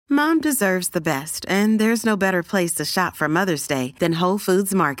Mom deserves the best, and there's no better place to shop for Mother's Day than Whole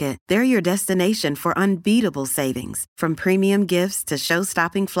Foods Market. They're your destination for unbeatable savings, from premium gifts to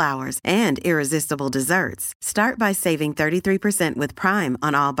show-stopping flowers and irresistible desserts. Start by saving 33% with Prime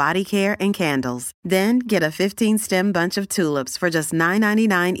on all body care and candles. Then get a 15-stem bunch of tulips for just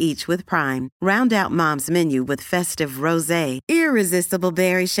 $9.99 each with Prime. Round out Mom's menu with festive rosé, irresistible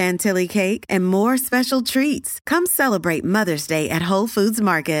berry chantilly cake, and more special treats. Come celebrate Mother's Day at Whole Foods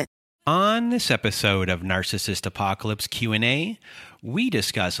Market. On this episode of Narcissist Apocalypse Q&A, we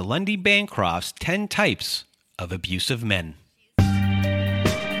discuss Lundy Bancroft's 10 types of abusive men.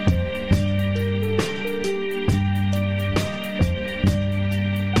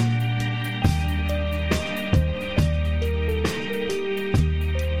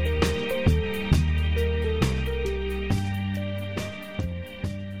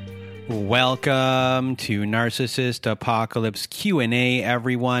 Welcome to Narcissist Apocalypse Q&A,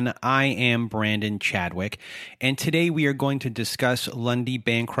 everyone. I am Brandon Chadwick, and today we are going to discuss Lundy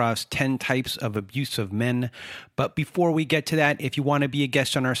Bancroft's 10 types of abusive men. But before we get to that, if you want to be a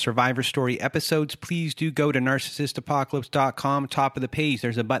guest on our Survivor Story episodes, please do go to narcissistapocalypse.com. Top of the page,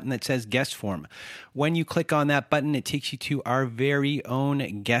 there's a button that says Guest Form. When you click on that button, it takes you to our very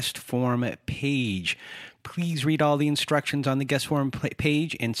own Guest Form page. Please read all the instructions on the guest form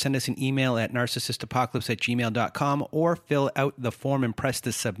page and send us an email at narcissistapocalypse@gmail.com or fill out the form and press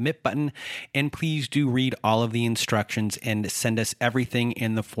the submit button. And please do read all of the instructions and send us everything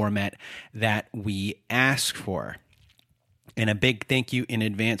in the format that we ask for. And a big thank you in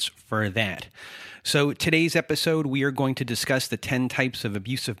advance for that. So today's episode, we are going to discuss the 10 types of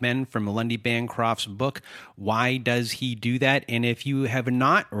abusive men from Lundy Bancroft's book, Why Does He Do That? And if you have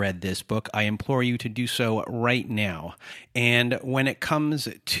not read this book, I implore you to do so right now. And when it comes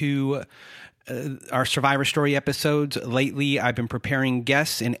to our Survivor Story episodes, lately I've been preparing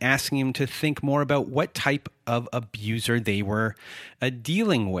guests and asking them to think more about what type of abuser they were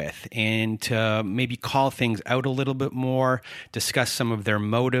dealing with, and to maybe call things out a little bit more, discuss some of their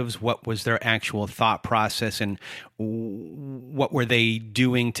motives, what was their actual thought process, and what were they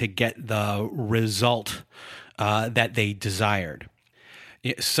doing to get the result that they desired.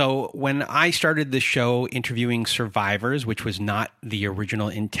 So when I started the show interviewing survivors, which was not the original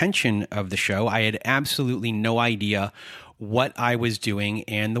intention of the show, I had absolutely no idea what I was doing.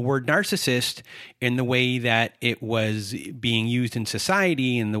 And the word narcissist, in the way that it was being used in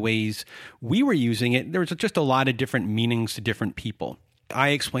society and the ways we were using it, there was just a lot of different meanings to different people.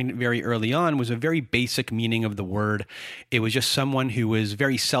 I explained it very early on, was a very basic meaning of the word. It was just someone who was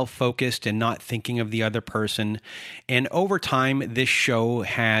very self-focused and not thinking of the other person. And over time, this show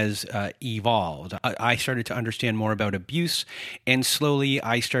has evolved. I started to understand more about abuse, and slowly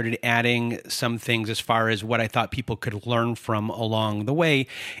I started adding some things as far as what I thought people could learn from along the way.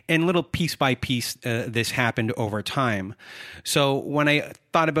 And little piece by piece, this happened over time. So when I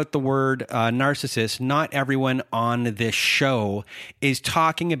thought about the word narcissist, not everyone on this show is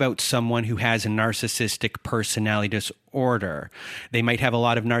talking about someone who has a narcissistic personality disorder. They might have a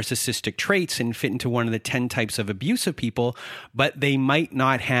lot of narcissistic traits and fit into one of the 10 types of abusive people, but they might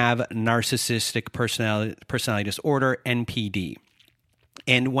not have narcissistic personality disorder, NPD.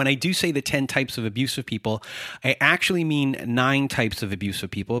 And when I do say the 10 types of abusive people, I actually mean 9 types of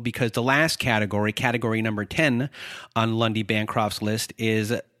abusive people, because the last category, category number 10 on Lundy Bancroft's list,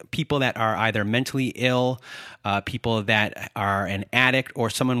 is people that are either mentally ill, people that are an addict, or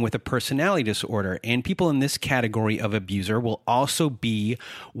someone with a personality disorder. And people in this category of abuser will also be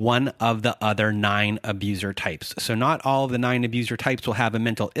one of the other 9 abuser types. So not all of the 9 abuser types will have a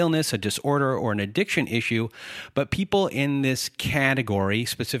mental illness, a disorder, or an addiction issue, but people in this category,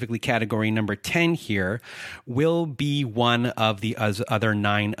 specifically category number 10 here, will be one of the other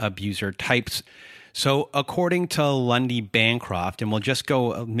 9 abuser types. So according to Lundy Bancroft, and we'll just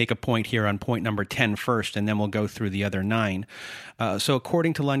go make a point here on point number 10 first, and then we'll go through the other 9. So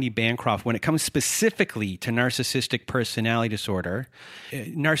according to Lundy Bancroft, when it comes specifically to narcissistic personality disorder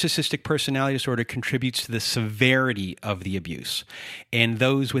contributes to the severity of the abuse. And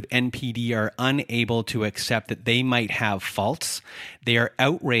those with NPD are unable to accept that they might have faults. They are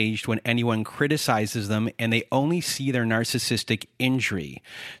outraged when anyone criticizes them, and they only see their narcissistic injury.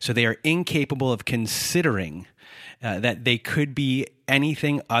 So they are incapable of considering that they could be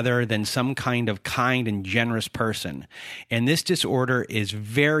anything other than some kind of kind and generous person. And this disorder is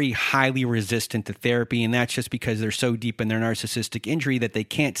very highly resistant to therapy, and that's just because they're so deep in their narcissistic injury that they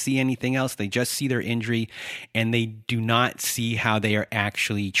can't see anything else. They just see their injury, and they do not see how they are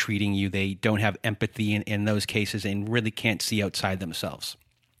actually treating you. They don't have empathy in those cases and really can't see outside themselves.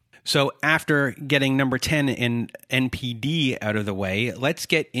 So after getting number 10 in NPD out of the way, let's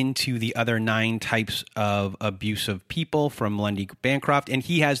get into the other 9 types of abusive people from Lundy Bancroft. And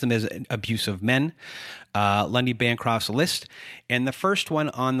he has them as abusive men, Lundy Bancroft's list. And the first one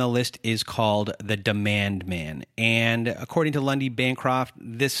on the list is called the demand man. And according to Lundy Bancroft,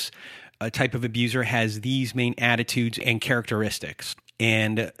 this type of abuser has these main attitudes and characteristics.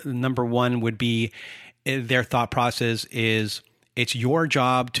 And number 1 would be their thought process is, it's your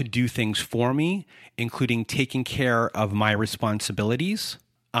job to do things for me, including taking care of my responsibilities.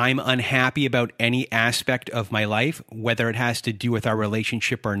 I'm unhappy about any aspect of my life, whether it has to do with our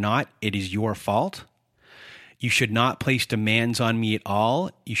relationship or not. It is your fault. You should not place demands on me at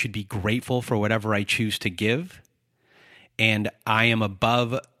all. You should be grateful for whatever I choose to give. And I am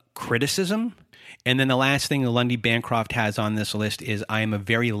above criticism. And then the last thing the Lundy Bancroft has on this list is I am a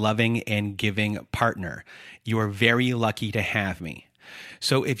very loving and giving partner. You are very lucky to have me.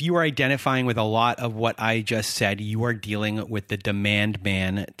 So if you are identifying with a lot of what I just said, you are dealing with the demand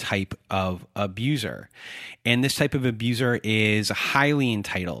man type of abuser. And this type of abuser is highly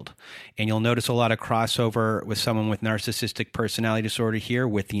entitled. And you'll notice a lot of crossover with someone with narcissistic personality disorder here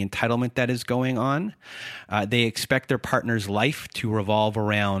with the entitlement that is going on. They expect their partner's life to revolve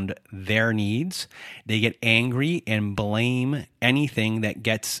around their needs. They get angry and blame anything that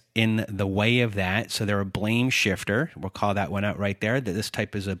gets in the way of that. So they're a blame shifter. We'll call that one out right there. That this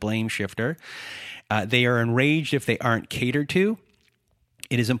type is a blame shifter. They are enraged if they aren't catered to.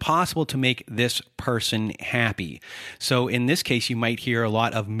 It is impossible to make this person happy. So in this case, you might hear a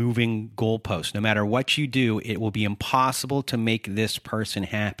lot of moving goalposts. No matter what you do, it will be impossible to make this person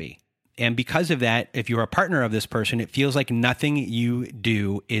happy. And because of that, if you're a partner of this person, it feels like nothing you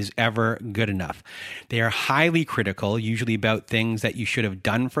do is ever good enough. They are highly critical, usually about things that you should have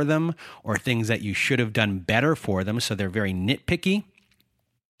done for them or things that you should have done better for them. So they're very nitpicky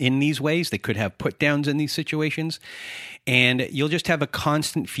in these ways. They could have put downs in these situations. And you'll just have a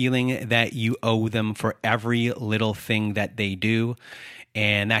constant feeling that you owe them for every little thing that they do.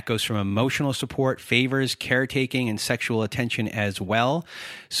 And that goes from emotional support, favors, caretaking, and sexual attention as well.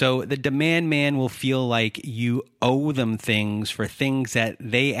 So the demand man will feel like you owe them things for things that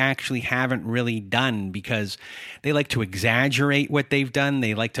they actually haven't really done because they like to exaggerate what they've done.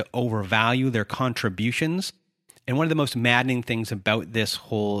 They like to overvalue their contributions. And one of the most maddening things about this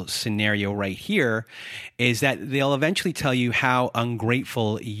whole scenario right here is that they'll eventually tell you how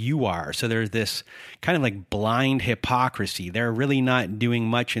ungrateful you are. So there's this kind of like blind hypocrisy. They're really not doing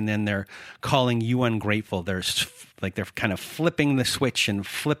much, and then they're calling you ungrateful. They're kind of flipping the switch and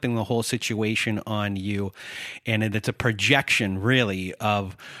flipping the whole situation on you. And it's a projection, really,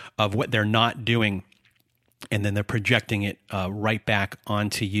 of what they're not doing. And then they're projecting it right back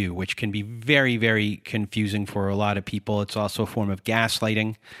onto you, which can be very, very confusing for a lot of people. It's also a form of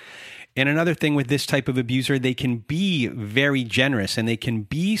gaslighting. And another thing with this type of abuser, they can be very generous and they can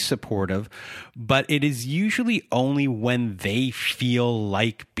be supportive, but it is usually only when they feel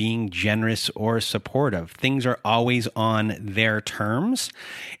like being generous or supportive. Things are always on their terms.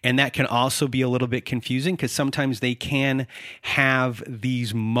 And that can also be a little bit confusing because sometimes they can have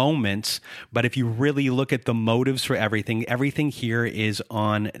these moments, but if you really look at the motives for everything here is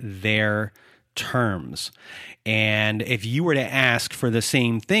on their terms. And if you were to ask for the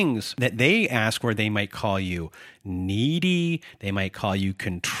same things that they ask, where they might call you needy, they might call you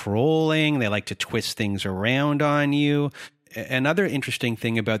controlling, they like to twist things around on you. Another interesting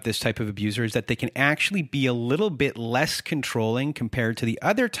thing about this type of abuser is that they can actually be a little bit less controlling compared to the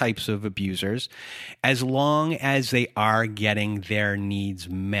other types of abusers, as long as they are getting their needs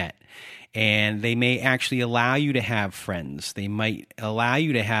met. And they may actually allow you to have friends. They might allow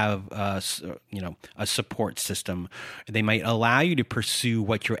you to have, a support system. They might allow you to pursue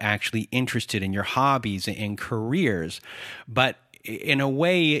what you're actually interested in, your hobbies and careers. But in a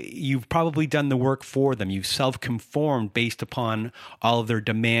way, you've probably done the work for them. You've self-conformed based upon all of their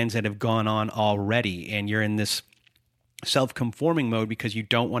demands that have gone on already. And you're in this self-conforming mode because you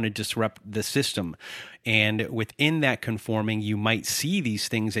don't want to disrupt the system. And within that conforming, you might see these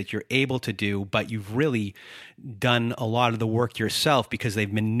things that you're able to do, but you've really done a lot of the work yourself because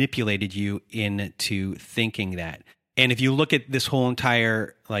they've manipulated you into thinking that. And if you look at this whole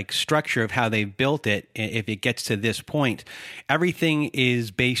entire structure of how they've built it, if it gets to this point, everything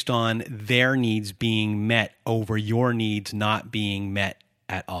is based on their needs being met over your needs not being met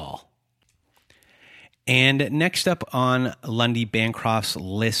at all. And next up on Lundy Bancroft's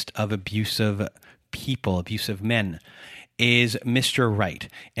list of abusive people, abusive men, is Mr. Right.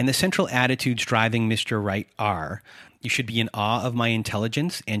 And the central attitudes driving Mr. Right are: you should be in awe of my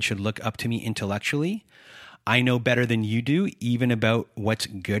intelligence and should look up to me intellectually. I know better than you do, even about what's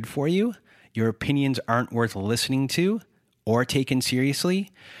good for you. Your opinions aren't worth listening to or taken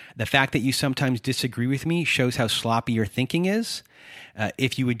seriously. The fact that you sometimes disagree with me shows how sloppy your thinking is.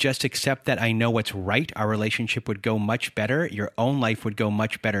 If you would just accept that I know what's right, our relationship would go much better. Your own life would go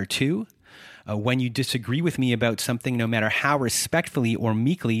much better too. When you disagree with me about something, no matter how respectfully or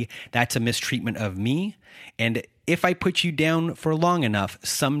meekly, that's a mistreatment of me. And if I put you down for long enough,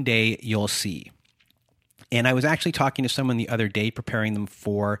 someday you'll see. And I was actually talking to someone the other day, preparing them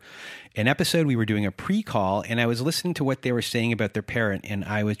for an episode. We were doing a pre-call, and I was listening to what they were saying about their parent, and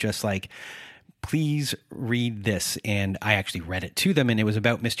I was just like, please read this. And I actually read it to them, and it was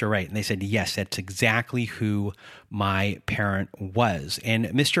about Mr. Right. And they said, yes, that's exactly who my parent was. And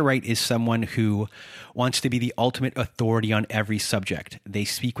Mr. Right is someone who wants to be the ultimate authority on every subject. They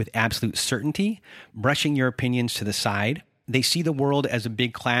speak with absolute certainty, brushing your opinions to the side. They see the world as a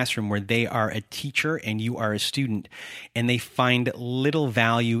big classroom where they are a teacher and you are a student, and they find little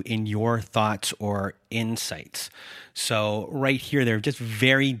value in your thoughts or insights. So right here, they're just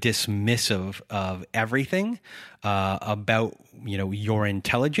very dismissive of everything about your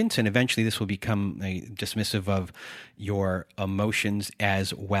intelligence, and eventually this will become dismissive of your emotions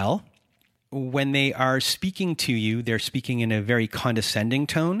as well. When they are speaking to you, they're speaking in a very condescending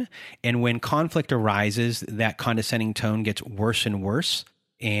tone. And when conflict arises, that condescending tone gets worse and worse.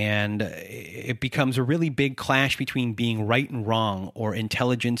 And it becomes a really big clash between being right and wrong, or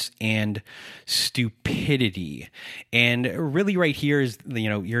intelligence and stupidity. And really right here is,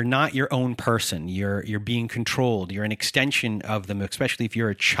 you're not your own person. You're being controlled. You're an extension of them, especially if you're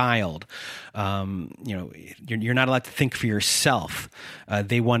a child. You're not allowed to think for yourself.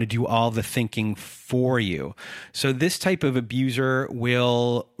 They want to do all the thinking for you. So this type of abuser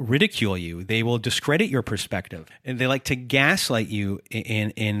will ridicule you. They will discredit your perspective, and they like to gaslight you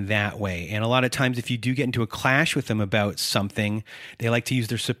in that way. And a lot of times, if you do get into a clash with them about something, they like to use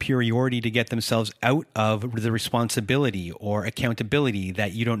their superiority to get themselves out of the responsibility or accountability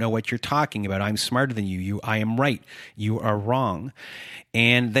that you don't know what you're talking about. I'm smarter than you. I am right. You are wrong.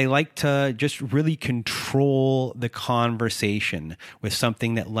 And they like to just really control the conversation with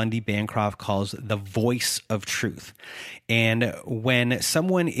something that Lundy Bancroft calls the voice of truth. And when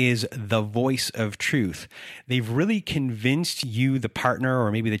someone is the voice of truth, they've really convinced you, the partner,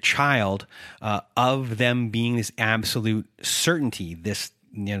 or maybe the child, of them being this absolute certainty, this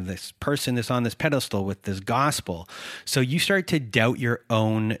person that's on this pedestal with this gospel. So you start to doubt your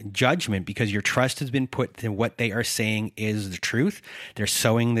own judgment because your trust has been put to what they are saying is the truth. They're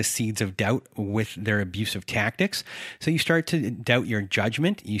sowing the seeds of doubt with their abusive tactics. So you start to doubt your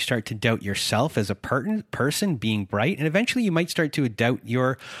judgment. You start to doubt yourself as a person being bright. And eventually you might start to doubt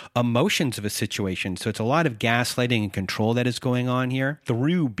your emotions of a situation. So it's a lot of gaslighting and control that is going on here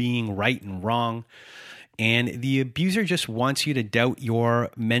through being right and wrong. And the abuser just wants you to doubt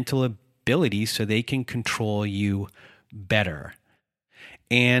your mental abilities so they can control you better.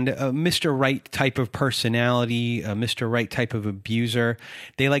 And a Mr. Right type of personality, a Mr. Right type of abuser,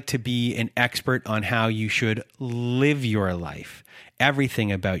 they like to be an expert on how you should live your life,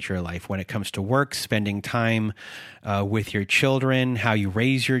 everything about your life when it comes to work, spending time with your children, how you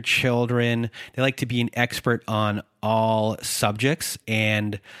raise your children. They like to be an expert on all subjects,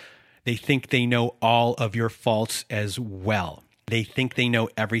 and they think they know all of your faults as well. They think they know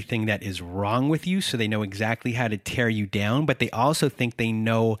everything that is wrong with you, so they know exactly how to tear you down, but they also think they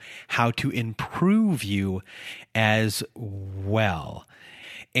know how to improve you as well.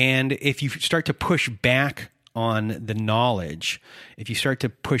 And if you start to push back on the knowledge, if you start to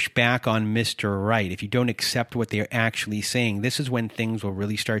push back on Mr. Right, if you don't accept what they're actually saying, this is when things will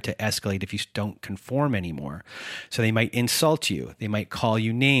really start to escalate if you don't conform anymore. So they might insult you. They might call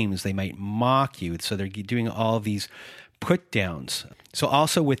you names. They might mock you. So they're doing all of these put downs. So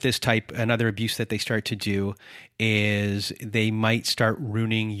also with this type, another abuse that they start to do is they might start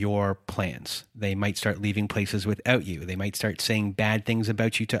ruining your plans. They might start leaving places without you. They might start saying bad things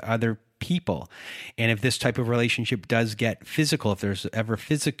about you to other people. And if this type of relationship does get physical, if there's ever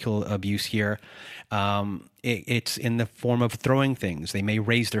physical abuse here, it's in the form of throwing things. They may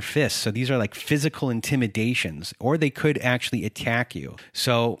raise their fists. So these are like physical intimidations, or they could actually attack you.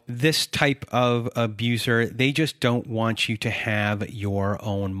 So this type of abuser, they just don't want you to have your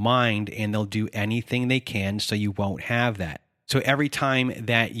own mind, and they'll do anything they can so you won't have that. So every time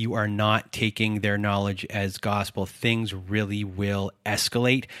that you are not taking their knowledge as gospel, things really will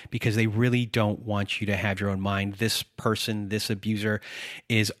escalate because they really don't want you to have your own mind. This person, this abuser,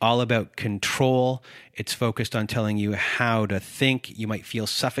 is all about control. It's focused on telling you how to think. You might feel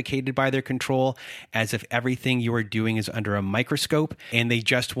suffocated by their control, as if everything you are doing is under a microscope, and they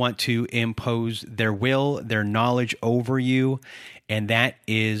just want to impose their will, their knowledge over you. And that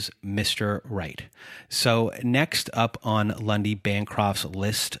is Mr. Right. So next up on Lundy Bancroft's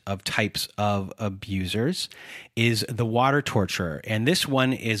list of types of abusers is the water torturer. And this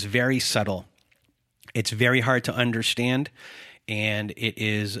one is very subtle. It's very hard to understand, and it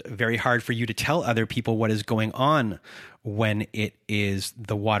is very hard for you to tell other people what is going on when it is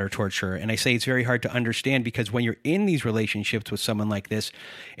the water torturer. And I say it's very hard to understand because when you're in these relationships with someone like this,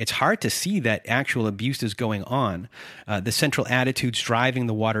 it's hard to see that actual abuse is going on. The central attitudes driving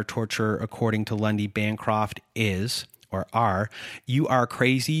the water torturer, according to Lundy Bancroft, is, or are, you are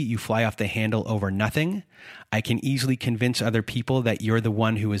crazy, you fly off the handle over nothing. I can easily convince other people that you're the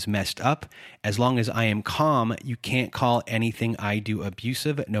one who is messed up. As long as I am calm, you can't call anything I do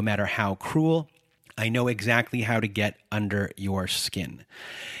abusive, no matter how cruel. I know exactly how to get under your skin.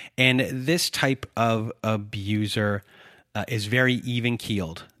 And this type of abuser is very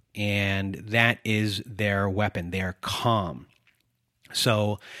even-keeled, and that is their weapon. They're calm.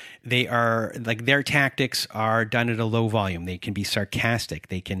 So they are like, their tactics are done at a low volume. They can be sarcastic.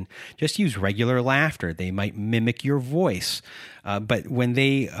 They can just use regular laughter. They might mimic your voice. But when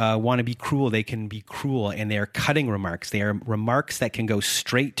they want to be cruel, they can be cruel, and they are cutting remarks. They are remarks that can go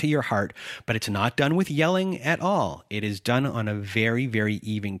straight to your heart, but it's not done with yelling at all. It is done on a very, very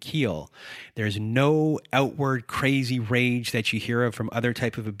even keel. There's no outward crazy rage that you hear of from other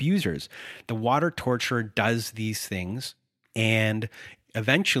type of abusers. The water torturer does these things, and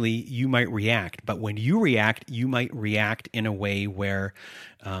eventually you might react. But when you react, you might react in a way where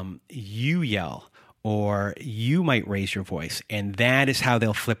you yell, or you might raise your voice, and that is how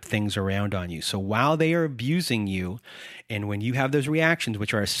they'll flip things around on you. So while they are abusing you, and when you have those reactions,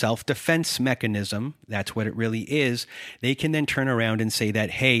 which are a self-defense mechanism, that's what it really is, they can then turn around and say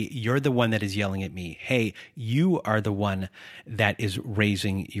that, hey, you're the one that is yelling at me. Hey, you are the one that is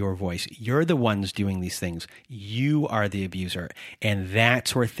raising your voice. You're the ones doing these things. You are the abuser. And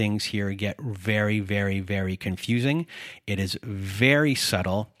that's where things here get very, very, very confusing. It is very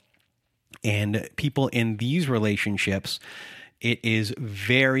subtle. And people in these relationships, it is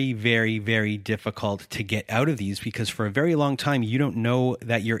very, very, very difficult to get out of these because for a very long time, you don't know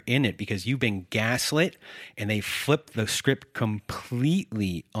that you're in it because you've been gaslit and they flip the script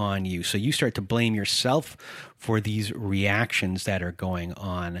completely on you. So you start to blame yourself for these reactions that are going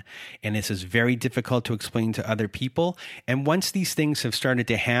on. And this is very difficult to explain to other people. And once these things have started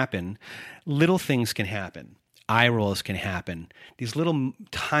to happen, little things can happen. Eye rolls can happen. These little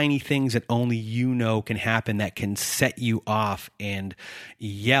tiny things that only you know can happen that can set you off and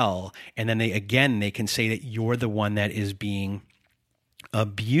yell. And then they can say that you're the one that is being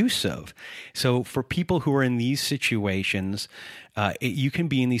abusive. So for people who are in these situations, you can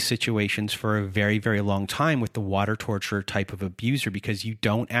be in these situations for a very, very long time with the water torture type of abuser because you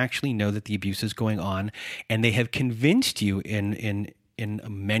don't actually know that the abuse is going on, and they have convinced you in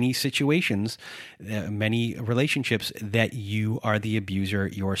many situations, many relationships, that you are the abuser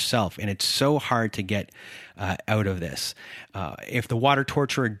yourself. And it's so hard to get out of this. If the water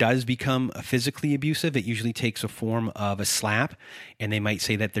torturer does become physically abusive, it usually takes a form of a slap, and they might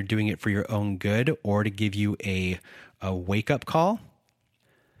say that they're doing it for your own good or to give you a wake-up call.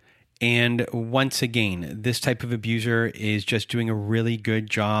 And once again, this type of abuser is just doing a really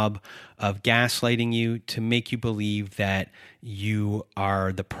good job of gaslighting you to make you believe that you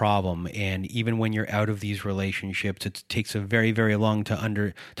are the problem. And even when you're out of these relationships, it takes a very, very long time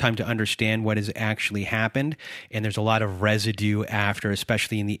to understand what has actually happened. And there's a lot of residue after,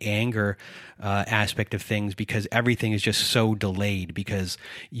 especially in the anger aspect of things, because everything is just so delayed because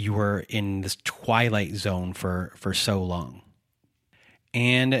you were in this twilight zone for so long.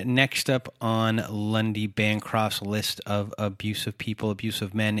 And next up on Lundy Bancroft's list of abusive people,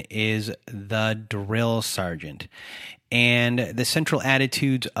 abusive men, is the drill sergeant. And the central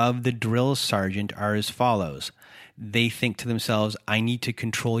attitudes of the drill sergeant are as follows. They think to themselves, I need to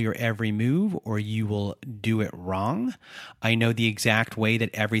control your every move or you will do it wrong. I know the exact way that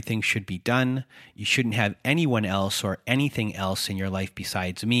everything should be done. You shouldn't have anyone else or anything else in your life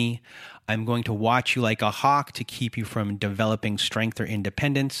besides me. I'm going to watch you like a hawk to keep you from developing strength or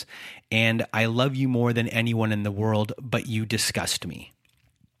independence. And I love you more than anyone in the world, but you disgust me.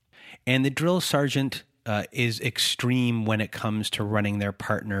 And the drill sergeant is extreme when it comes to running their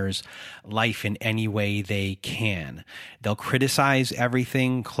partner's life in any way they can. They'll criticize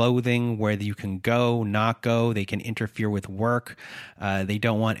everything, clothing, where you can go, not go. They can interfere with work. They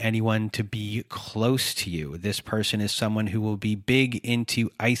don't want anyone to be close to you. This person is someone who will be big into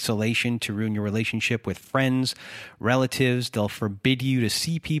isolation to ruin your relationship with friends, relatives. They'll forbid you to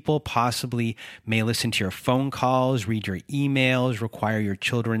see people, possibly may listen to your phone calls, read your emails, require your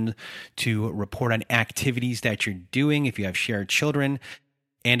children to report on activities that you're doing if you have shared children.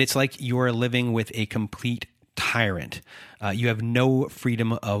 And it's like you are living with a complete tyrant. You have no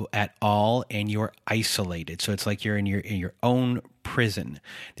freedom at all, and you're isolated. So it's like you're in your own prison.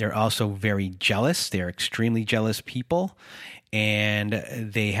 They're also very jealous. They're extremely jealous people, and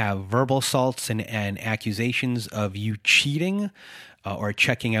they have verbal assaults and accusations of you cheating or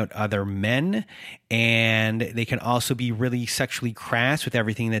checking out other men. And they can also be really sexually crass with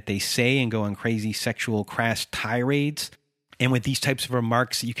everything that they say and go on crazy sexual crass tirades. And with these types of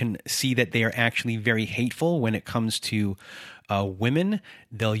remarks, you can see that they are actually very hateful when it comes to women.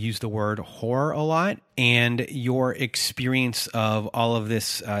 They'll use the word whore a lot. And your experience of all of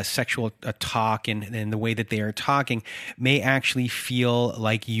this sexual talk and the way that they are talking may actually feel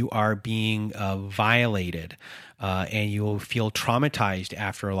like you are being violated. And you'll feel traumatized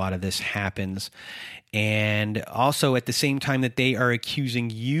after a lot of this happens. And also at the same time that they are accusing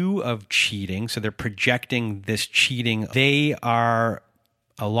you of cheating, so they're projecting this cheating, they are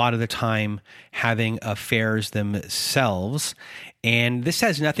a lot of the time having affairs themselves. And this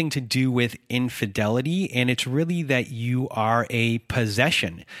has nothing to do with infidelity. And it's really that you are a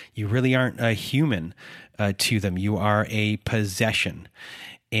possession. You really aren't a human to them. You are a possession.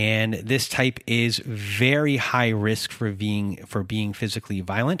 And this type is very high risk for being physically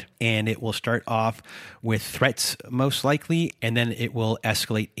violent. And it will start off with threats, most likely, and then it will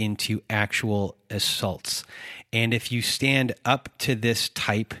escalate into actual assaults. And if you stand up to this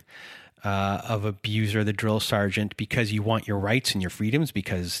type of abuser, the drill sergeant, because you want your rights and your freedoms,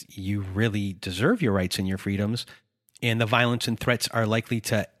 because you really deserve your rights and your freedoms, and the violence and threats are likely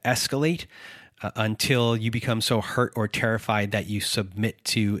to escalate, until you become so hurt or terrified that you submit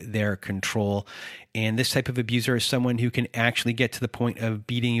to their control. And this type of abuser is someone who can actually get to the point of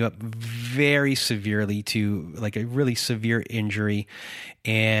beating you up very severely to like a really severe injury.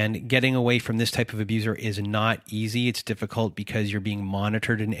 And getting away from this type of abuser is not easy. It's difficult because you're being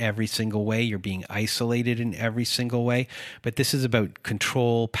monitored in every single way. You're being isolated in every single way. But this is about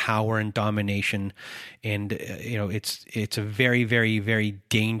control, power, and domination. And, it's a very, very, very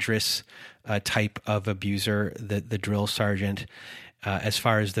dangerous type of abuser, the drill sergeant, as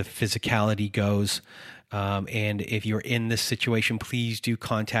far as the physicality goes. And if you're in this situation, please do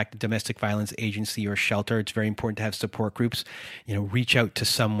contact a domestic violence agency or shelter. It's very important to have support groups. Reach out to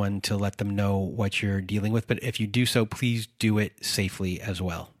someone to let them know what you're dealing with. But if you do so, please do it safely as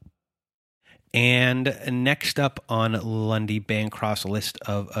well. And next up on Lundy Bancroft's list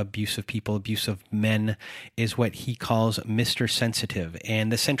of abusive people, abusive men, is what he calls Mr. Sensitive.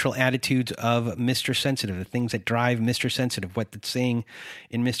 And the central attitudes of Mr. Sensitive, the things that drive Mr. Sensitive, what it's saying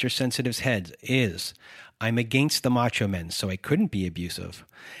in Mr. Sensitive's head is, I'm against the macho men, so I couldn't be abusive.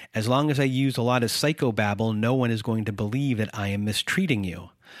 As long as I use a lot of psychobabble, no one is going to believe that I am mistreating you.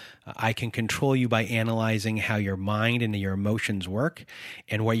 I can control you by analyzing how your mind and your emotions work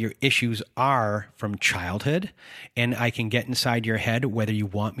and what your issues are from childhood. And I can get inside your head whether you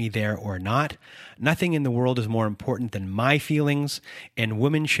want me there or not. Nothing in the world is more important than my feelings, and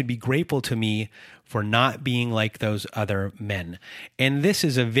women should be grateful to me for not being like those other men. And this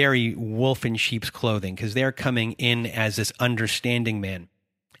is a very wolf in sheep's clothing, because they're coming in as this understanding man,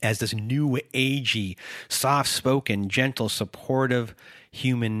 as this new agey, soft-spoken, gentle, supportive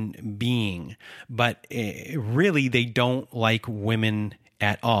human being. But really, they don't like women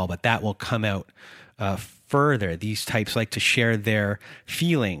at all. But that will come out further. These types like to share their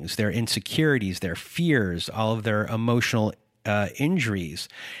feelings, their insecurities, their fears, all of their emotional injuries.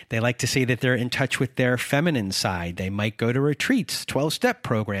 They like to say that they're in touch with their feminine side. They might go to retreats, 12-step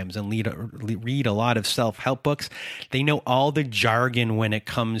programs, and read a lot of self-help books. They know all the jargon when it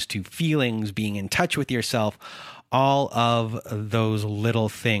comes to feelings, being in touch with yourself, all of those little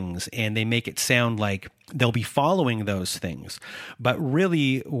things. And they make it sound like they'll be following those things. But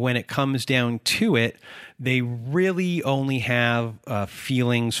really, when it comes down to it, they really only have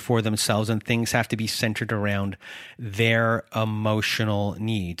feelings for themselves, and things have to be centered around their emotional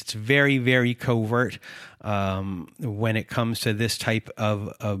needs. It's very, very covert when it comes to this type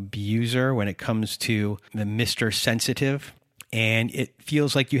of abuser, when it comes to the Mr. Sensitive. and it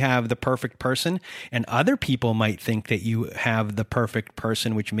feels like you have the perfect person, and other people might think that you have the perfect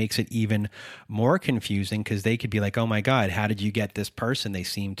person, which makes it even more confusing because they could be like, oh my God, how did you get this person? They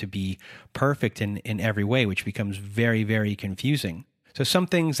seem to be perfect in every way, which becomes very, very confusing. So some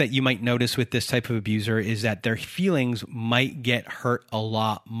things that you might notice with this type of abuser is that their feelings might get hurt a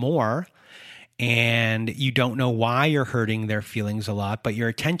lot more, and you don't know why you're hurting their feelings a lot, but your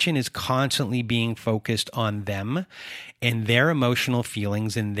attention is constantly being focused on them and their emotional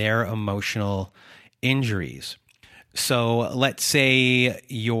feelings and their emotional injuries. So let's say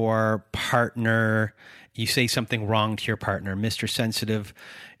your partner, you say something wrong to your partner, Mr. Sensitive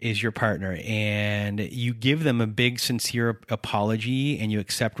is your partner, and you give them a big, sincere apology and you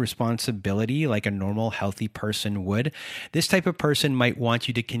accept responsibility like a normal, healthy person would. This type of person might want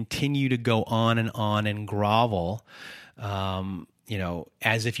you to continue to go on and grovel,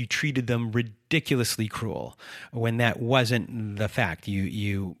 as if you treated them ridiculously cruel, when that wasn't the fact.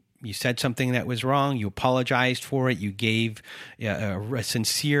 You said something that was wrong. You apologized for it. You gave a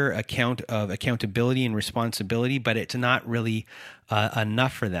sincere account of accountability and responsibility, but it's not really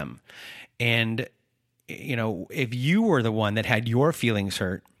enough for them. And, if you were the one that had your feelings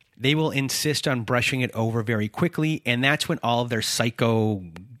hurt, they will insist on brushing it over very quickly. And that's when all of their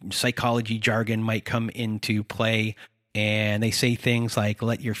psychology jargon might come into play. And they say things like,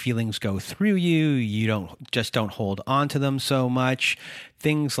 let your feelings go through you. You don't hold on to them so much.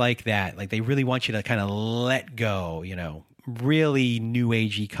 Things like that. Like they really want you to kind of let go, really new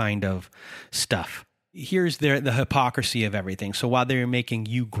agey kind of stuff. Here's the hypocrisy of everything. So while they're making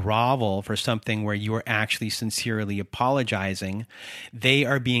you grovel for something where you are actually sincerely apologizing, they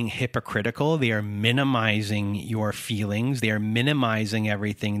are being hypocritical. They are minimizing your feelings. They are minimizing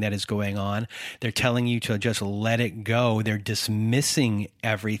everything that is going on. They're telling you to just let it go. They're dismissing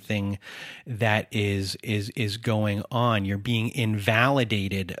everything that is going on. You're being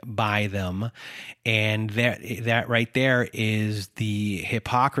invalidated by them. And that right there is the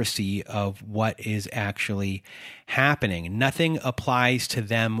hypocrisy of what is actually happening. Nothing applies to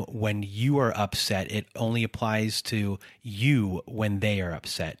them when you are upset. It only applies to you when they are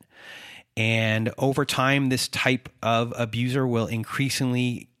upset. And over time, this type of abuser will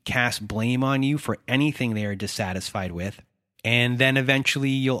increasingly cast blame on you for anything they are dissatisfied with. And then eventually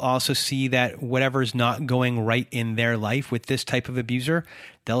you'll also see that whatever's not going right in their life with this type of abuser,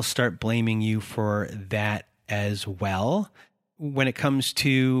 they'll start blaming you for that as well. When it comes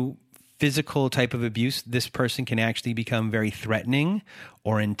to physical type of abuse, this person can actually become very threatening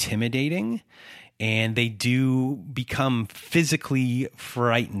or intimidating, and they do become physically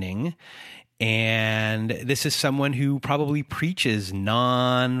frightening. And this is someone who probably preaches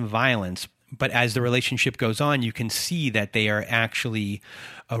non-violence. But as the relationship goes on, you can see that they are actually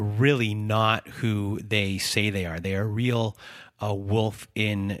really not who they say they are. They are real wolf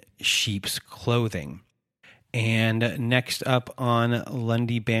in sheep's clothing. And next up on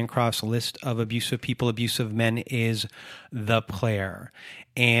Lundy Bancroft's list of abusive people, abusive men, is the player.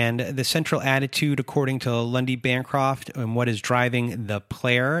 And the central attitude, according to Lundy Bancroft, and what is driving the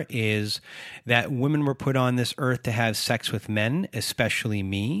player is that women were put on this earth to have sex with men, especially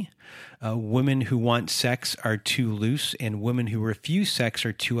me. Women who want sex are too loose, and women who refuse sex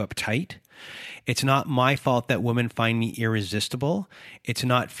are too uptight. It's not my fault that women find me irresistible. It's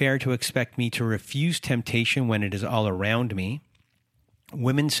not fair to expect me to refuse temptation when it is all around me.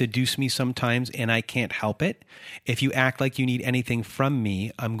 Women seduce me sometimes, and I can't help it. If you act like you need anything from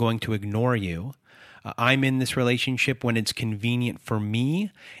me, I'm going to ignore you. I'm in this relationship when it's convenient for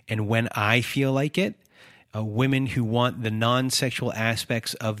me and when I feel like it. Women who want the non-sexual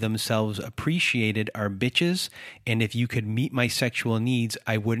aspects of themselves appreciated are bitches, and if you could meet my sexual needs,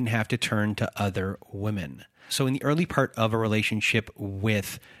 I wouldn't have to turn to other women. So in the early part of a relationship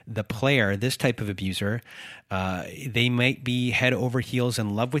with the player, this type of abuser, they might be head over heels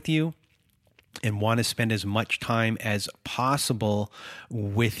in love with you and want to spend as much time as possible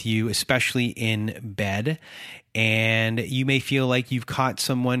with you, especially in bed. And you may feel like you've caught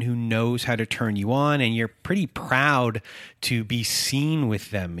someone who knows how to turn you on, and you're pretty proud to be seen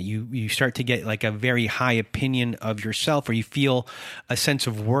with them. You start to get like a very high opinion of yourself, or you feel a sense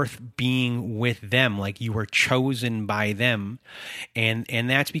of worth being with them, like you were chosen by them. And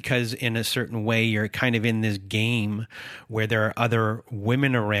that's because in a certain way, you're kind of in this game where there are other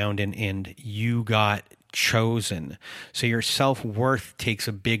women around and you got chosen. So your self-worth takes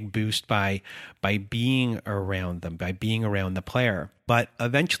a big boost by being around them, by being around the player. But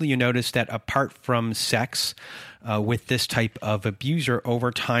eventually you notice that apart from sex, with this type of abuser,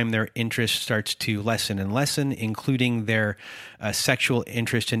 over time their interest starts to lessen and lessen, including their sexual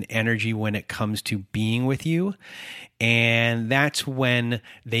interest and energy when it comes to being with you. And that's when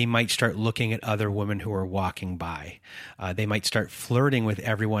they might start looking at other women who are walking by. They might start flirting with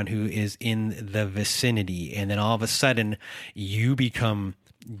everyone who is in the vicinity. And then all of a sudden you become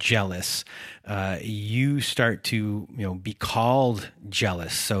jealous. You start to, be called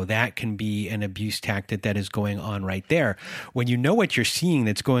jealous. So that can be an abuse tactic that is going on right there. When you know what you're seeing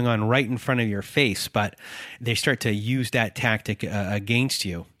that's going on right in front of your face, but they start to use that tactic against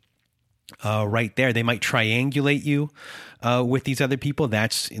you. Right there, they might triangulate you with these other people.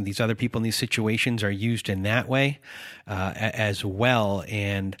 These other people in these situations are used in that way as well.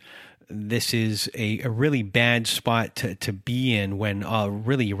 And this is a really bad spot to be in when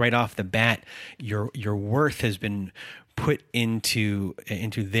really right off the bat, your worth has been put into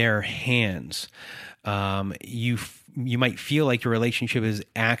their hands. You might feel like your relationship is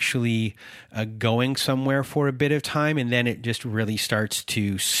actually going somewhere for a bit of time, and then it just really starts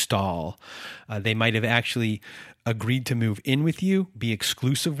to stall. They might have actually agreed to move in with you, be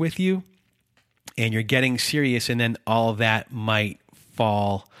exclusive with you, and you're getting serious, and then all that might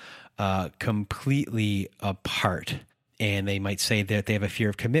fall completely apart. And they might say that they have a fear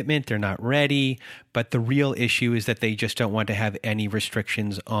of commitment, they're not ready, but the real issue is that they just don't want to have any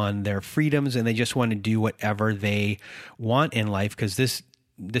restrictions on their freedoms, and they just want to do whatever they want in life, because this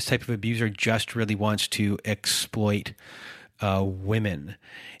type of abuser just really wants to exploit women.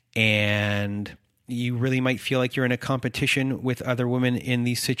 And you really might feel like you're in a competition with other women in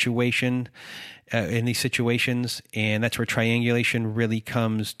these situations, and that's where triangulation really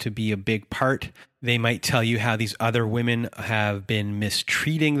comes to be a big part. They might tell you how these other women have been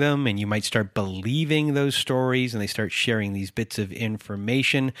mistreating them, and you might start believing those stories, and they start sharing these bits of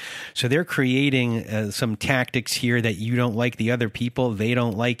information. So they're creating some tactics here that you don't like the other people. They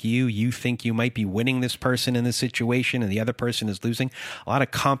don't like you. You think you might be winning this person in this situation, and the other person is losing. A lot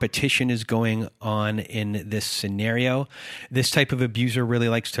of competition is going on in this scenario. This type of abuser really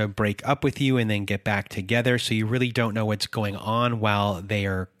likes to break up with you and then get back together. So you really don't know what's going on while they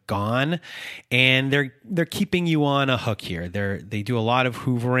are gone, and they're keeping you on a hook here. They do a lot of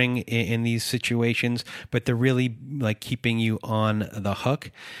hoovering in these situations, but they're really like keeping you on the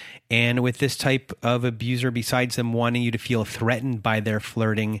hook. And with this type of abuser, besides them wanting you to feel threatened by their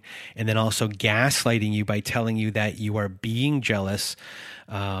flirting, and then also gaslighting you by telling you that you are being jealous,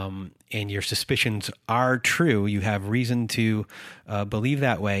 and your suspicions are true, you have reason to believe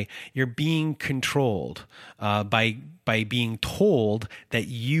that way, you're being controlled by being told that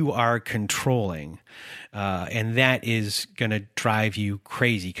you are controlling. And that is going to drive you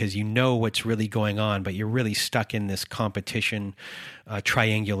crazy, because you know what's really going on, but you're really stuck in this competition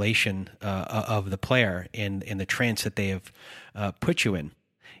triangulation of the player and the trance that they have put you in.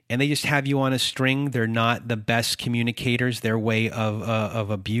 And they just have you on a string. They're not the best communicators. Their way of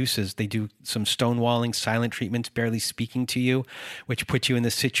abuse is they do some stonewalling, silent treatments, barely speaking to you, which puts you in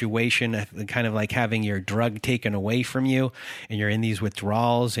the situation kind of like having your drug taken away from you, and you're in these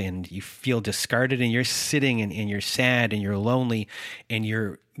withdrawals, and you feel discarded, and you're sitting and you're sad and you're lonely, and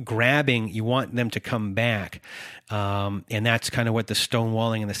you're grabbing, you want them to come back. And that's kind of what the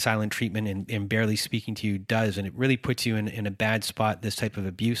stonewalling and the silent treatment and barely speaking to you does. And it really puts you in a bad spot, this type of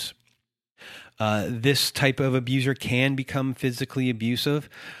abuse. This type of abuser can become physically abusive,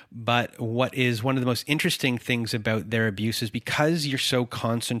 but what is one of the most interesting things about their abuse is because you're so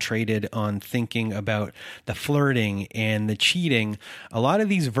concentrated on thinking about the flirting and the cheating, a lot of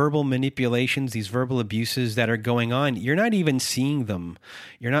these verbal manipulations, these verbal abuses that are going on, you're not even seeing them.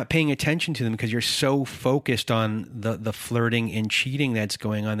 You're not paying attention to them because you're so focused on the flirting and cheating that's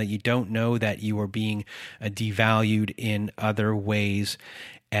going on that you don't know that you are being devalued in other ways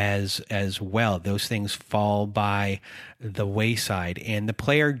as well. Those things fall by the wayside, and the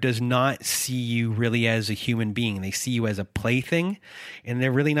player does not see you really as a human being. They see you as a plaything, and they're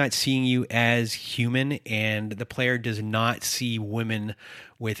really not seeing you as human, and the player does not see women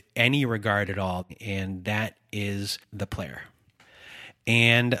with any regard at all, and that is the player.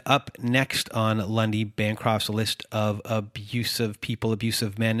 And up next on Lundy Bancroft's list of abusive people,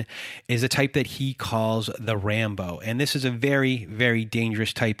 abusive men, is a type that he calls the Rambo. And this is a very, very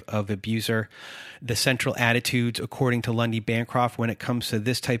dangerous type of abuser. The central attitudes, according to Lundy Bancroft, when it comes to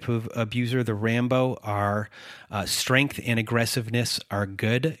this type of abuser, the Rambo, are strength and aggressiveness are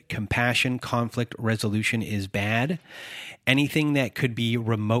good. Compassion, conflict resolution is bad. Anything that could be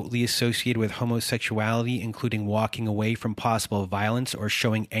remotely associated with homosexuality, including walking away from possible violence or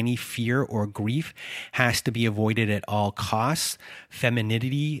showing any fear or grief has to be avoided at all costs.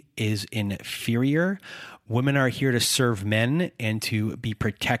 Femininity is inferior. Women are here to serve men and to be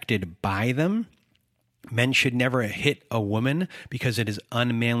protected by them. Men should never hit a woman because it is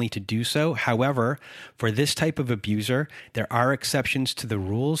unmanly to do so. However, for this type of abuser, there are exceptions to the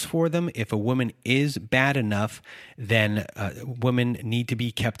rules for them. If a woman is bad enough, then women need to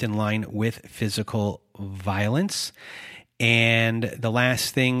be kept in line with physical violence. And the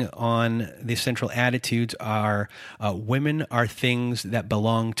last thing on the central attitudes are women are things that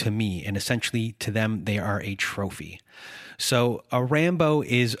belong to me, and essentially to them, they are a trophy. So a Rambo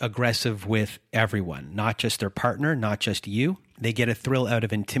is aggressive with everyone, not just their partner, not just you. They get a thrill out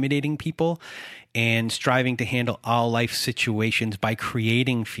of intimidating people and striving to handle all life situations by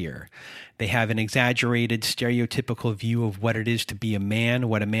creating fear. They have an exaggerated, stereotypical view of what it is to be a man,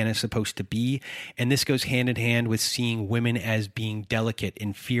 what a man is supposed to be. And this goes hand in hand with seeing women as being delicate,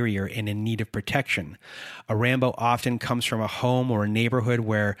 inferior, and in need of protection. A Rambo often comes from a home or a neighborhood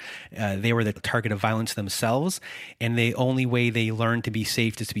where they were the target of violence themselves. And the only way they learn to be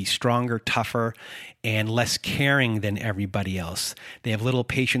safe is to be stronger, tougher, and less caring than everybody else. They have little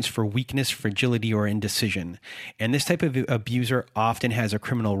patience for weakness, fragility, or indecision. And this type of abuser often has a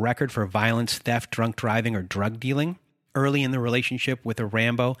criminal record for violence, theft, drunk driving, or drug dealing. Early in the relationship with a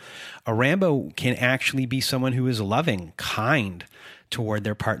Rambo can actually be someone who is loving, kind toward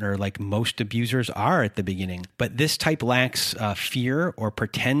their partner, like most abusers are at the beginning. But this type lacks fear or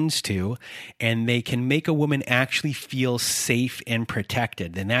pretends to, and they can make a woman actually feel safe and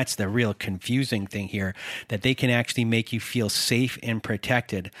protected. And that's the real confusing thing here, that they can actually make you feel safe and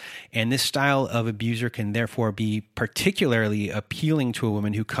protected. And this style of abuser can therefore be particularly appealing to a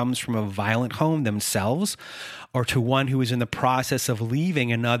woman who comes from a violent home themselves, or to one who is in the process of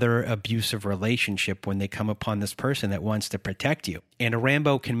leaving another abusive relationship when they come upon this person that wants to protect you. And a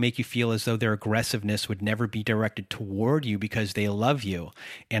Rambo can make you feel as though their aggressiveness would never be directed toward you because they love you.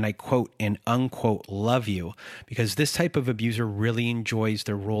 And I quote and unquote love you, because this type of abuser really enjoys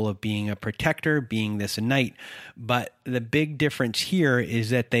the role of being a protector, being this knight. But the big difference here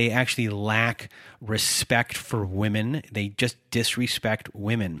is that they actually lack respect for women. They just disrespect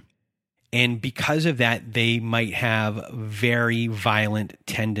women. And because of that, they might have very violent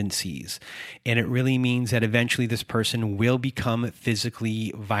tendencies. And it really means that eventually this person will become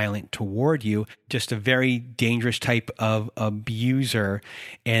physically violent toward you, just a very dangerous type of abuser.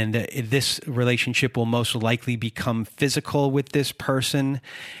 And this relationship will most likely become physical with this person.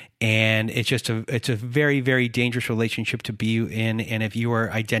 And it's a very, very dangerous relationship to be in. And if you are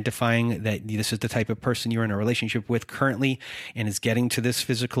identifying that this is the type of person you're in a relationship with currently and is getting to this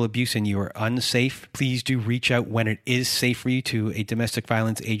physical abuse and you are unsafe, please do reach out when it is safe for you to a domestic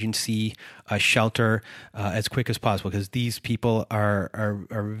violence agency, a shelter, as quick as possible, because these people are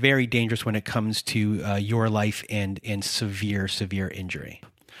very dangerous when it comes to your life and severe injury.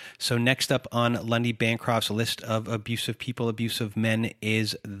 So next up on Lundy Bancroft's list of abusive people, abusive men,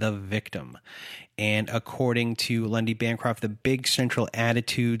 is the victim. And according to Lundy Bancroft, the big central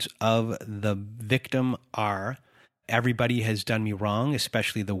attitudes of the victim are: everybody has done me wrong,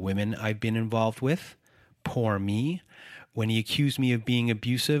 especially the women I've been involved with. Poor me. When you accuse me of being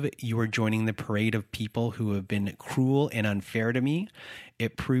abusive, you are joining the parade of people who have been cruel and unfair to me.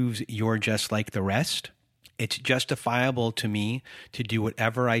 It proves you're just like the rest. It's justifiable to me to do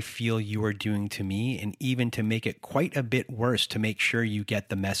whatever I feel you are doing to me, and even to make it quite a bit worse to make sure you get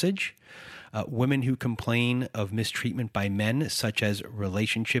the message. Women who complain of mistreatment by men, such as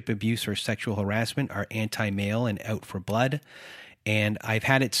relationship abuse or sexual harassment, are anti-male and out for blood. And I've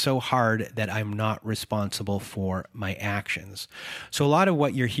had it so hard that I'm not responsible for my actions. So a lot of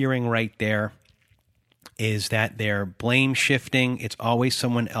what you're hearing right there is that they're blame shifting. It's always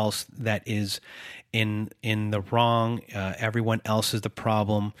someone else that is in the wrong. Everyone else is the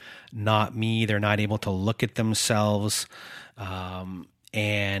problem, not me. They're not able to look at themselves.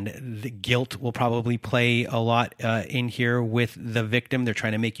 And the guilt will probably play a lot in here with the victim. They're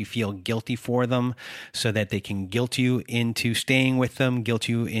trying to make you feel guilty for them so that they can guilt you into staying with them, guilt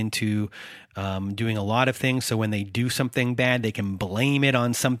you into doing a lot of things. So when they do something bad, they can blame it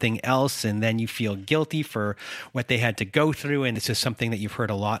on something else, and then you feel guilty for what they had to go through. And this is something that you've heard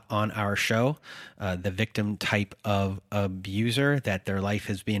a lot on our show, the victim type of abuser, that their life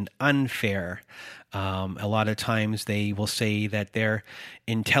has been unfair. A lot of times they will say that their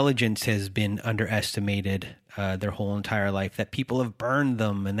intelligence has been underestimated their whole entire life, that people have burned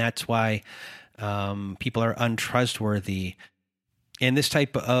them, and that's why people are untrustworthy. And this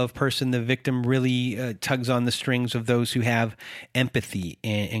type of person, the victim, really tugs on the strings of those who have empathy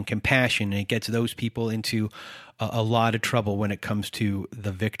and compassion, and it gets those people into a lot of trouble when it comes to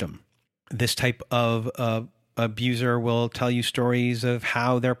the victim. This type of abuser will tell you stories of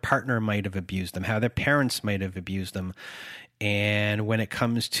how their partner might have abused them, how their parents might have abused them. And when it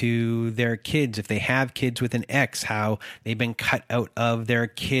comes to their kids, if they have kids with an ex, how they've been cut out of their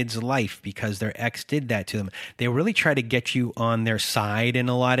kid's life because their ex did that to them. They really try to get you on their side in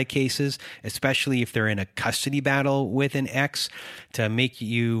a lot of cases, especially if they're in a custody battle with an ex, to make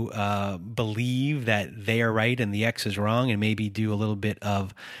you believe that they are right and the ex is wrong, and maybe do a little bit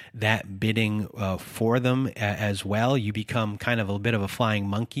of that bidding for them as well. You become kind of a bit of a flying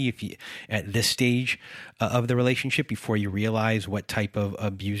monkey if you at this stage of the relationship, before you realize what type of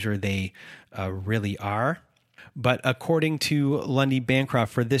abuser they really are. But according to Lundy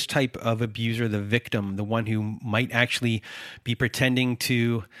Bancroft, for this type of abuser, the victim, the one who might actually be pretending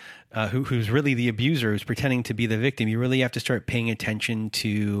to, who's really the abuser, who's pretending to be the victim, you really have to start paying attention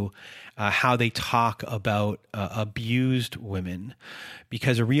to how they talk about abused women,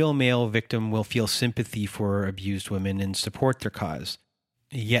 because a real male victim will feel sympathy for abused women and support their cause.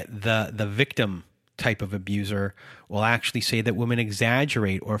 Yet the victim type of abuser will actually say that women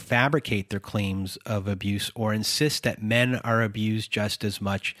exaggerate or fabricate their claims of abuse, or insist that men are abused just as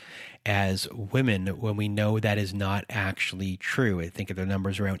much as women, when we know that is not actually true. I think the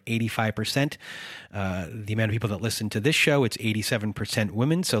number is around 85%. The amount of people that listen to this show, it's 87%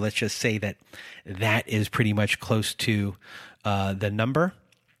 women. So let's just say that that is pretty much close to the number.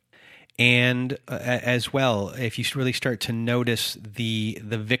 And as well, if you really start to notice the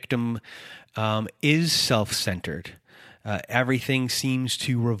victim is self-centered. Everything seems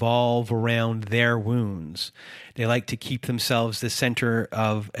to revolve around their wounds. They like to keep themselves the center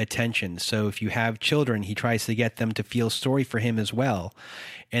of attention. So if you have children, he tries to get them to feel sorry for him as well.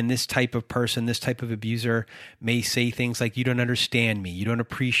 And this type of person, this type of abuser may say things like, "You don't understand me. You don't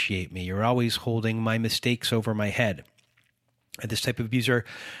appreciate me. You're always holding my mistakes over my head." This type of abuser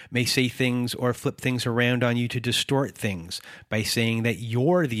may say things or flip things around on you to distort things by saying that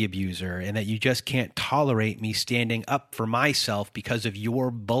you're the abuser and that you just can't tolerate me standing up for myself because of your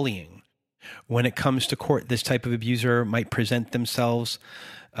bullying. When it comes to court, this type of abuser might present themselves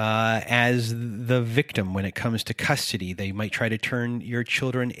as the victim. When it comes to custody, they might try to turn your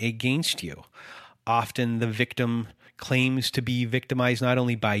children against you. Often the victim claims to be victimized not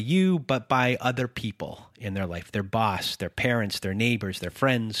only by you, but by other people in their life, their boss, their parents, their neighbors, their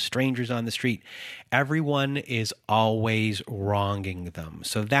friends, strangers on the street. Everyone is always wronging them.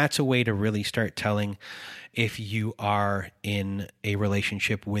 So that's a way to really start telling if you are in a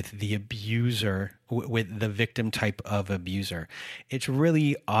relationship with the abuser, with the victim type of abuser. It's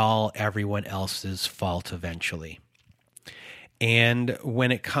really all everyone else's fault eventually. And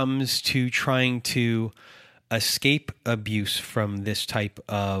when it comes to trying to escape abuse from this type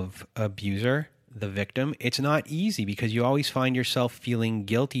of abuser, the victim, it's not easy, because you always find yourself feeling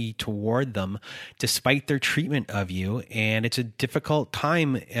guilty toward them despite their treatment of you. And it's a difficult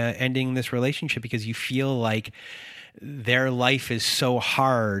time ending this relationship, because you feel like their life is so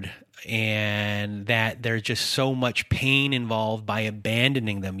hard and that there's just so much pain involved by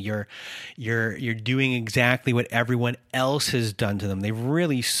abandoning them. You're doing exactly what everyone else has done to them. They've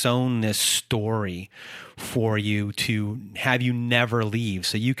really sown this story for you to have you never leave,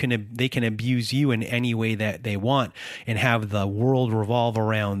 so they can abuse you in any way that they want and have the world revolve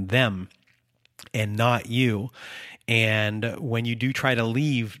around them and not you. And when you do try to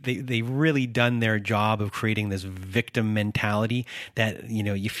leave, they've really done their job of creating this victim mentality that,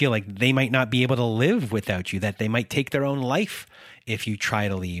 you feel like they might not be able to live without you, that they might take their own life if you try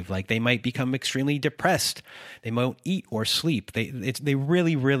to leave. Like, they might become extremely depressed. They won't eat or sleep. They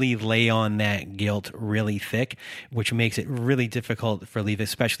really, really lay on that guilt really thick, which makes it really difficult for leave,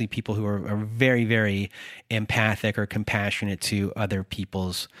 especially people who are very, very empathic or compassionate to other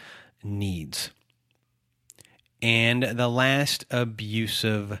people's needs. And the last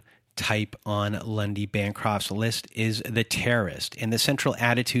abusive type on Lundy Bancroft's list is the terrorist. And the central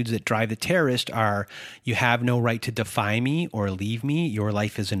attitudes that drive the terrorist are: you have no right to defy me or leave me. Your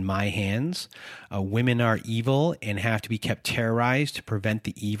life is in my hands. Women are evil and have to be kept terrorized to prevent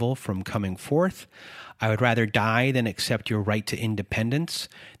the evil from coming forth. I would rather die than accept your right to independence.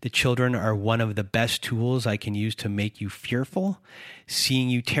 The children are one of the best tools I can use to make you fearful.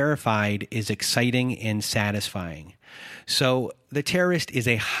 Seeing you terrified is exciting and satisfying. So the terrorist is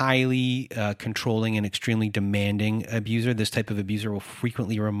a highly controlling and extremely demanding abuser. This type of abuser will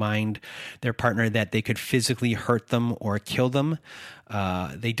frequently remind their partner that they could physically hurt them or kill them.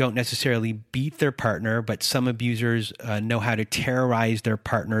 They don't necessarily beat their partner, but some abusers know how to terrorize their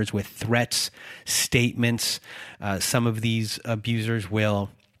partners with threats, statements. Some of these abusers will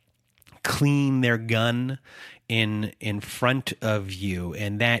clean their gun in front of you,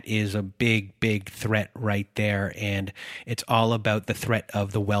 and that is a big threat right there. And it's all about the threat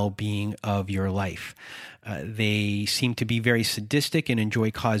of the well-being of your life. They seem to be very sadistic and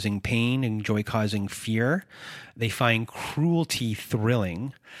enjoy causing pain, enjoy causing fear. They find cruelty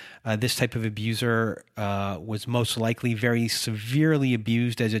thrilling. This type of abuser was most likely very severely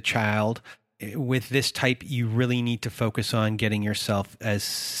abused as a child. With this type, you really need to focus on getting yourself as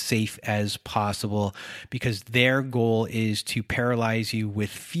safe as possible, because their goal is to paralyze you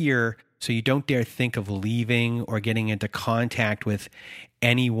with fear so you don't dare think of leaving or getting into contact with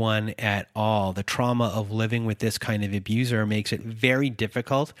anyone at all. The trauma of living with this kind of abuser makes it very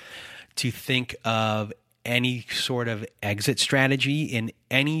difficult to think of any sort of exit strategy in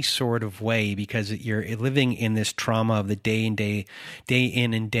any sort of way, because you're living in this trauma of the day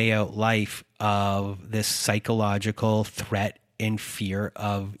in and day out life of this psychological threat and fear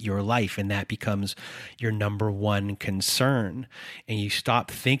of your life. And that becomes your number one concern. And you stop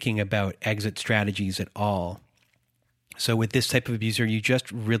thinking about exit strategies at all. So with this type of abuser, you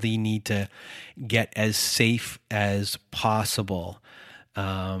just really need to get as safe as possible,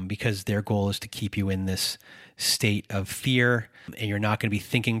 because their goal is to keep you in this state of fear, and you're not going to be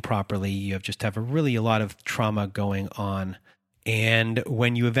thinking properly. You just have a lot of trauma going on. And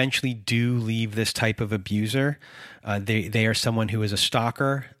when you eventually do leave this type of abuser, they are someone who is a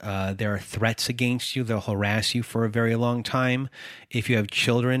stalker. There are threats against you. They'll harass you for a very long time. If you have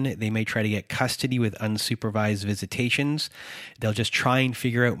children, they may try to get custody with unsupervised visitations. They'll just try and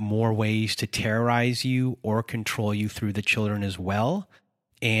figure out more ways to terrorize you or control you through the children as well.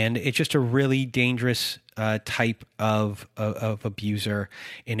 And it's just a really dangerous type of abuser.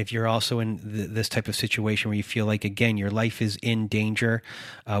 And if you're also in this type of situation where you feel like, again, your life is in danger,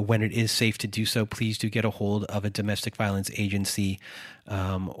 when it is safe to do so, please do get a hold of a domestic violence agency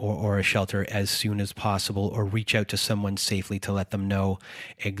or a shelter as soon as possible, or reach out to someone safely to let them know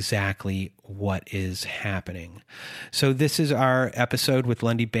exactly what is happening. So this is our episode with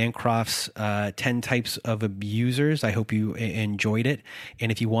Lundy Bancroft's 10 Types of Abusers. I hope you enjoyed it.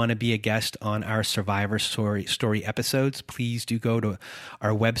 And if you want to be a guest on our Survivor Story episodes, please do go to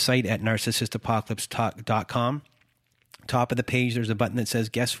our website at narcissistapocalypse.com. Top of the page, there's a button that says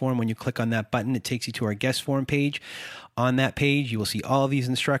guest form. When you click on that button, it takes you to our guest form page. On that page, you will see all of these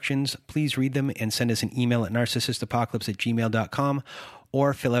instructions. Please read them and send us an email at narcissistapocalypse@gmail.com,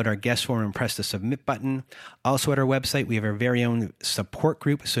 or fill out our guest form and press the submit button. Also at our website, we have our very own support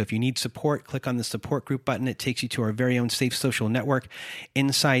group. So if you need support, click on the support group button. It takes you to our very own safe social network.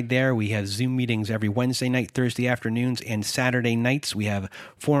 Inside there, we have Zoom meetings every Wednesday night, Thursday afternoons, and Saturday nights. We have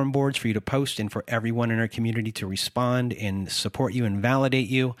forum boards for you to post and for everyone in our community to respond and support you and validate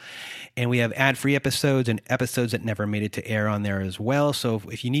you. And we have ad-free episodes and episodes that never made it to air on there as well. So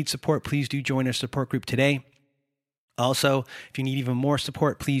if you need support, please do join our support group today. Also, if you need even more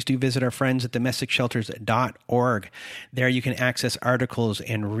support, please do visit our friends at domesticshelters.org. There you can access articles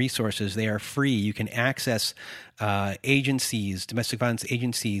and resources. They are free. You can access agencies, domestic violence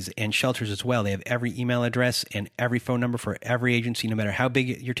agencies, and shelters as well. They have every email address and every phone number for every agency, no matter how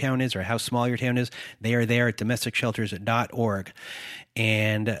big your town is or how small your town is. They are there at domesticshelters.org.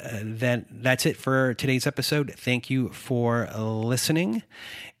 And that's it for today's episode. Thank you for listening,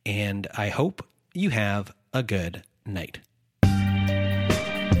 and I hope you have a good night.